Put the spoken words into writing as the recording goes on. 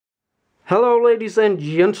Hello ladies and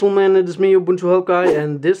gentlemen, it is me Ubuntu Help Guy,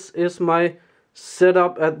 and this is my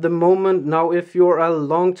setup at the moment. Now if you're a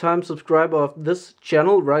long time subscriber of this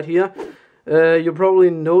channel right here, you probably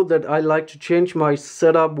know that I like to change my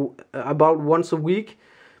setup about once a week.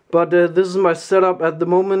 But this is my setup at the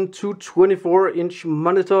moment. Two 24-inch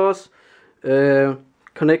monitors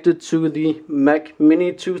connected to the Mac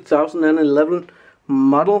Mini 2011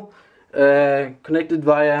 model, connected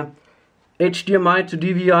via HDMI to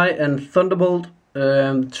DVI and Thunderbolt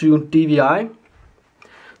to DVI.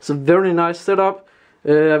 It's a very nice setup.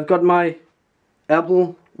 I've got my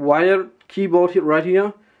Apple wired keyboard here, right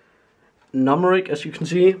here, numeric as you can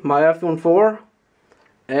see, my iPhone 4,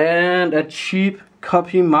 and a cheap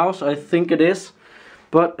copy mouse, I think it is.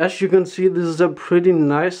 But as you can see, this is a pretty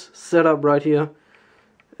nice setup right here.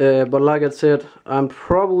 But like I said, I'm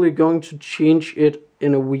probably going to change it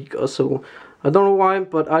in a week or so. I don't know why,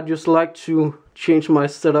 but I just like to change my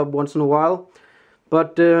setup once in a while.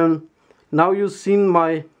 But now you've seen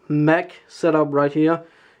my Mac setup right here.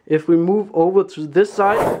 If we move over to this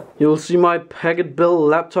side, you'll see my Packet Bell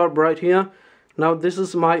laptop right here. Now this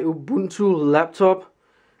is my Ubuntu laptop.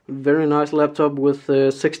 Very nice laptop with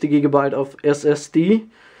 60 GB of SSD.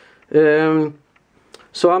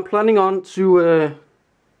 So I'm planning on to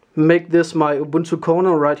make this my Ubuntu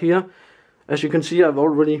corner right here. As you can see, I've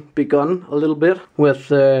already begun a little bit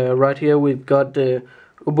with right here we've got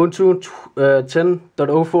Ubuntu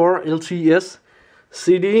 10.04 LTS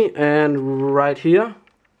CD, and right here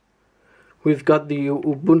we've got the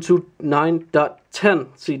Ubuntu 9.10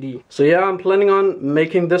 CD. So yeah, I'm planning on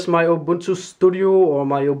making this my Ubuntu Studio or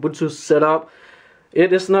my Ubuntu setup.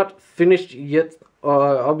 It is not finished yet,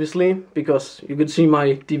 obviously, because you can see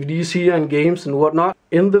my DVDs here and games and whatnot.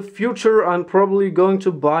 In the future, I'm probably going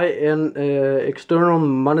to buy an external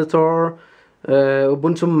monitor,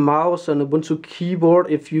 Ubuntu mouse and Ubuntu keyboard,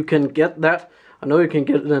 if you can get that. I know you can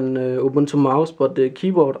get an Ubuntu mouse, but the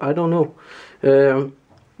keyboard, I don't know.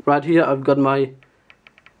 Right here I've got my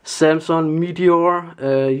Samsung Meteor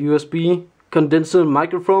USB condenser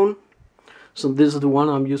microphone. So this is the one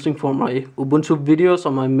I'm using for my Ubuntu videos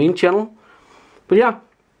on my main channel. But yeah,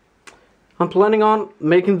 I'm planning on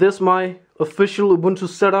making this my official Ubuntu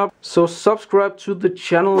setup. So subscribe to the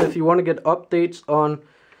channel if you want to get updates on,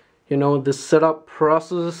 you know, the setup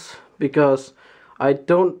process, because I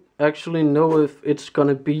don't actually know if it's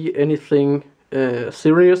gonna be anything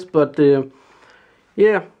serious, but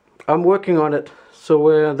yeah, I'm working on it.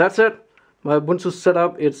 So that's it. My Ubuntu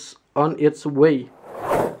setup is on its way.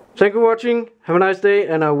 Thank you for watching. Have a nice day,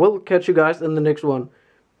 and I will catch you guys in the next one.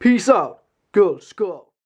 Peace out. Go Skull.